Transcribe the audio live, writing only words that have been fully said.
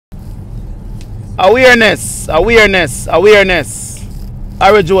Awareness, awareness, awareness.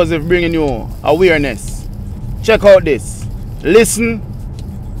 Ari Joseph bringing you awareness. Check out this. Listen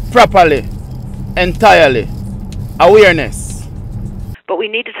properly, entirely. Awareness. But we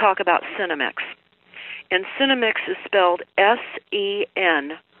need to talk about Cinemix. And Cinemix is spelled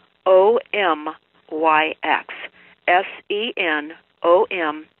Senomyx. Senomyx.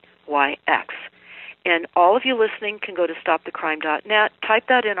 And all of you listening can go to stopthecrime.net, type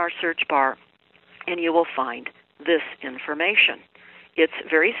that in our search bar, and you will find this information. It's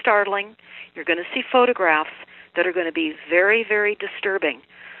very startling. You're going to see photographs that are going to be very, very disturbing.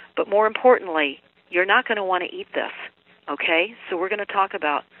 But more importantly, you're not going to want to eat this, okay? So we're going to talk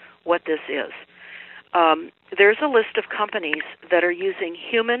about what this is. There's a list of companies that are using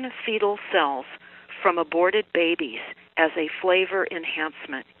human fetal cells from aborted babies as a flavor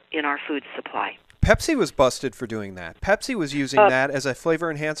enhancement in our food supply. Pepsi was busted for doing that. Pepsi was using that as a flavor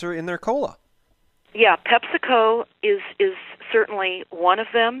enhancer in their cola. Yeah, PepsiCo is certainly one of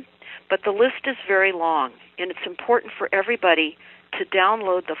them, but the list is very long, and it's important for everybody to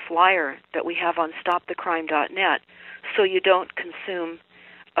download the flyer that we have on stopthecrime.net so you don't consume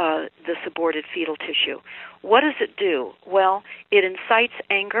this aborted fetal tissue. What does it do? Well, it incites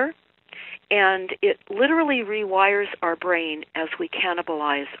anger, and it literally rewires our brain as we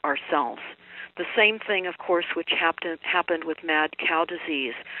cannibalize ourselves. The same thing, of course, which happened with mad cow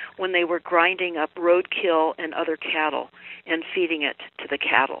disease when they were grinding up roadkill and other cattle and feeding it to the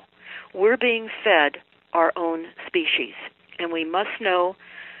cattle. We're being fed our own species, and we must know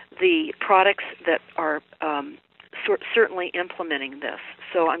the products that are certainly implementing this.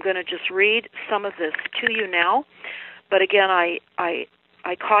 So I'm going to just read some of this to you now. But again, I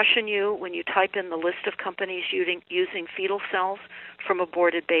caution you when you type in the list of companies using fetal cells from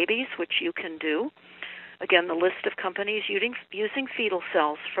aborted babies, which you can do. Again, the list of companies using fetal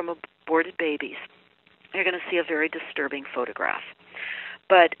cells from aborted babies. You're going to see a very disturbing photograph.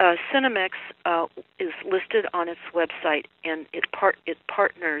 But Cinemix is listed on its website, and its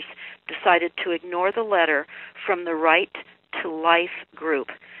partners decided to ignore the letter from the Right to Life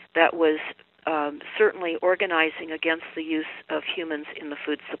group that was certainly organizing against the use of humans in the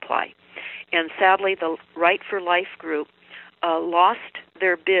food supply. And sadly, the Right for Life group lost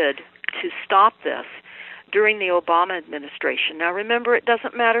their bid to stop this during the Obama administration. Now remember, it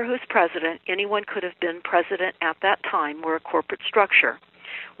doesn't matter who's president. Anyone could have been president at that time. We're a corporate structure.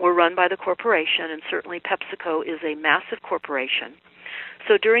 We're run by the corporation, and certainly PepsiCo is a massive corporation.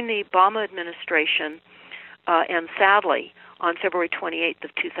 So during the Obama administration, and sadly, on February 28th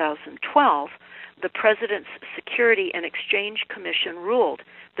of 2012, the President's Security and Exchange Commission ruled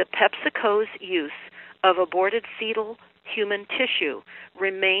that PepsiCo's use of aborted fetal human tissue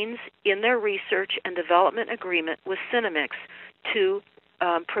remains in their research and development agreement with Cinemix to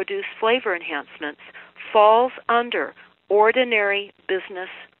produce flavor enhancements, falls under ordinary business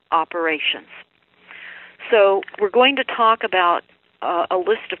operations. So we're going to talk about a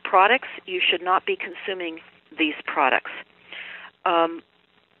list of products. You should not be consuming these products.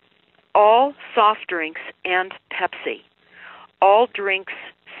 All soft drinks and Pepsi, all drinks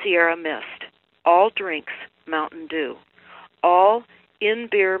Sierra Mist, all drinks Mountain Dew, all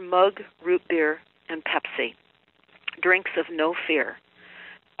in-beer mug root beer and Pepsi, drinks of No Fear,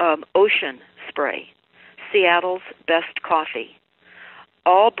 Ocean Spray, Seattle's Best Coffee,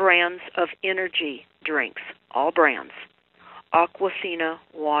 all brands of energy drinks, all brands, Aquafina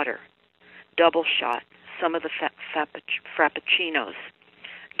water, Double Shot, some of the Frappuccinos,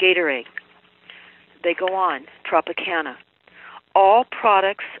 Gatorade, they go on, Tropicana, all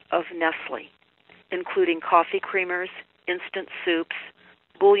products of Nestle, including coffee creamers, instant soups,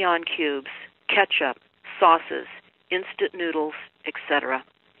 bouillon cubes, ketchup, sauces, instant noodles, etc.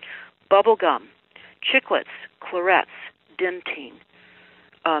 Bubble gum, Chiclets, Clarets, Dentyne,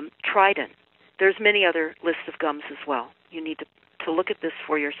 Trident. There's many other lists of gums as well. You need to look at this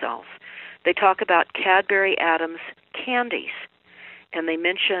for yourselves. They talk about Cadbury Adams candies, and they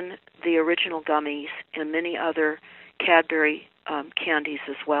mention the original gummies and many other Cadbury candies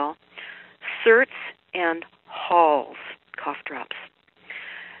as well. Certs and Halls cough drops.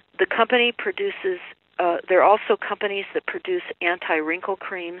 The company produces, there are also companies that produce anti-wrinkle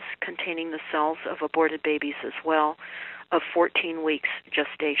creams containing the cells of aborted babies as well, of 14 weeks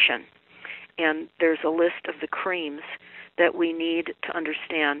gestation. And there's a list of the creams that we need to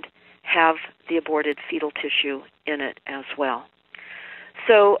understand have the aborted fetal tissue in it as well.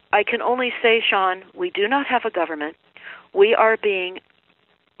 So I can only say, Sean, we do not have a government. We are being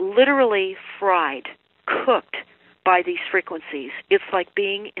literally fried, cooked by these frequencies. It's like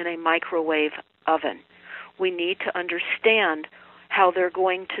being in a microwave oven. We need to understand how they're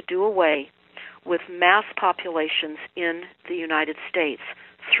going to do away with mass populations in the United States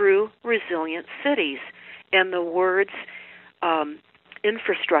through resilient cities. And the words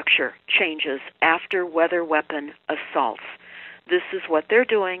infrastructure changes after weather weapon assaults. This is what they're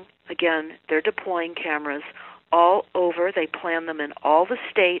doing. Again, they're deploying cameras all over. They plan them in all the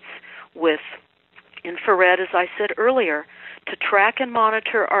states with infrared, as I said earlier, to track and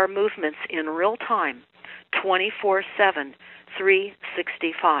monitor our movements in real time, 24/7,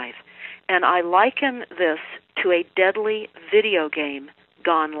 365. And I liken this to a deadly video game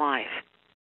gone live.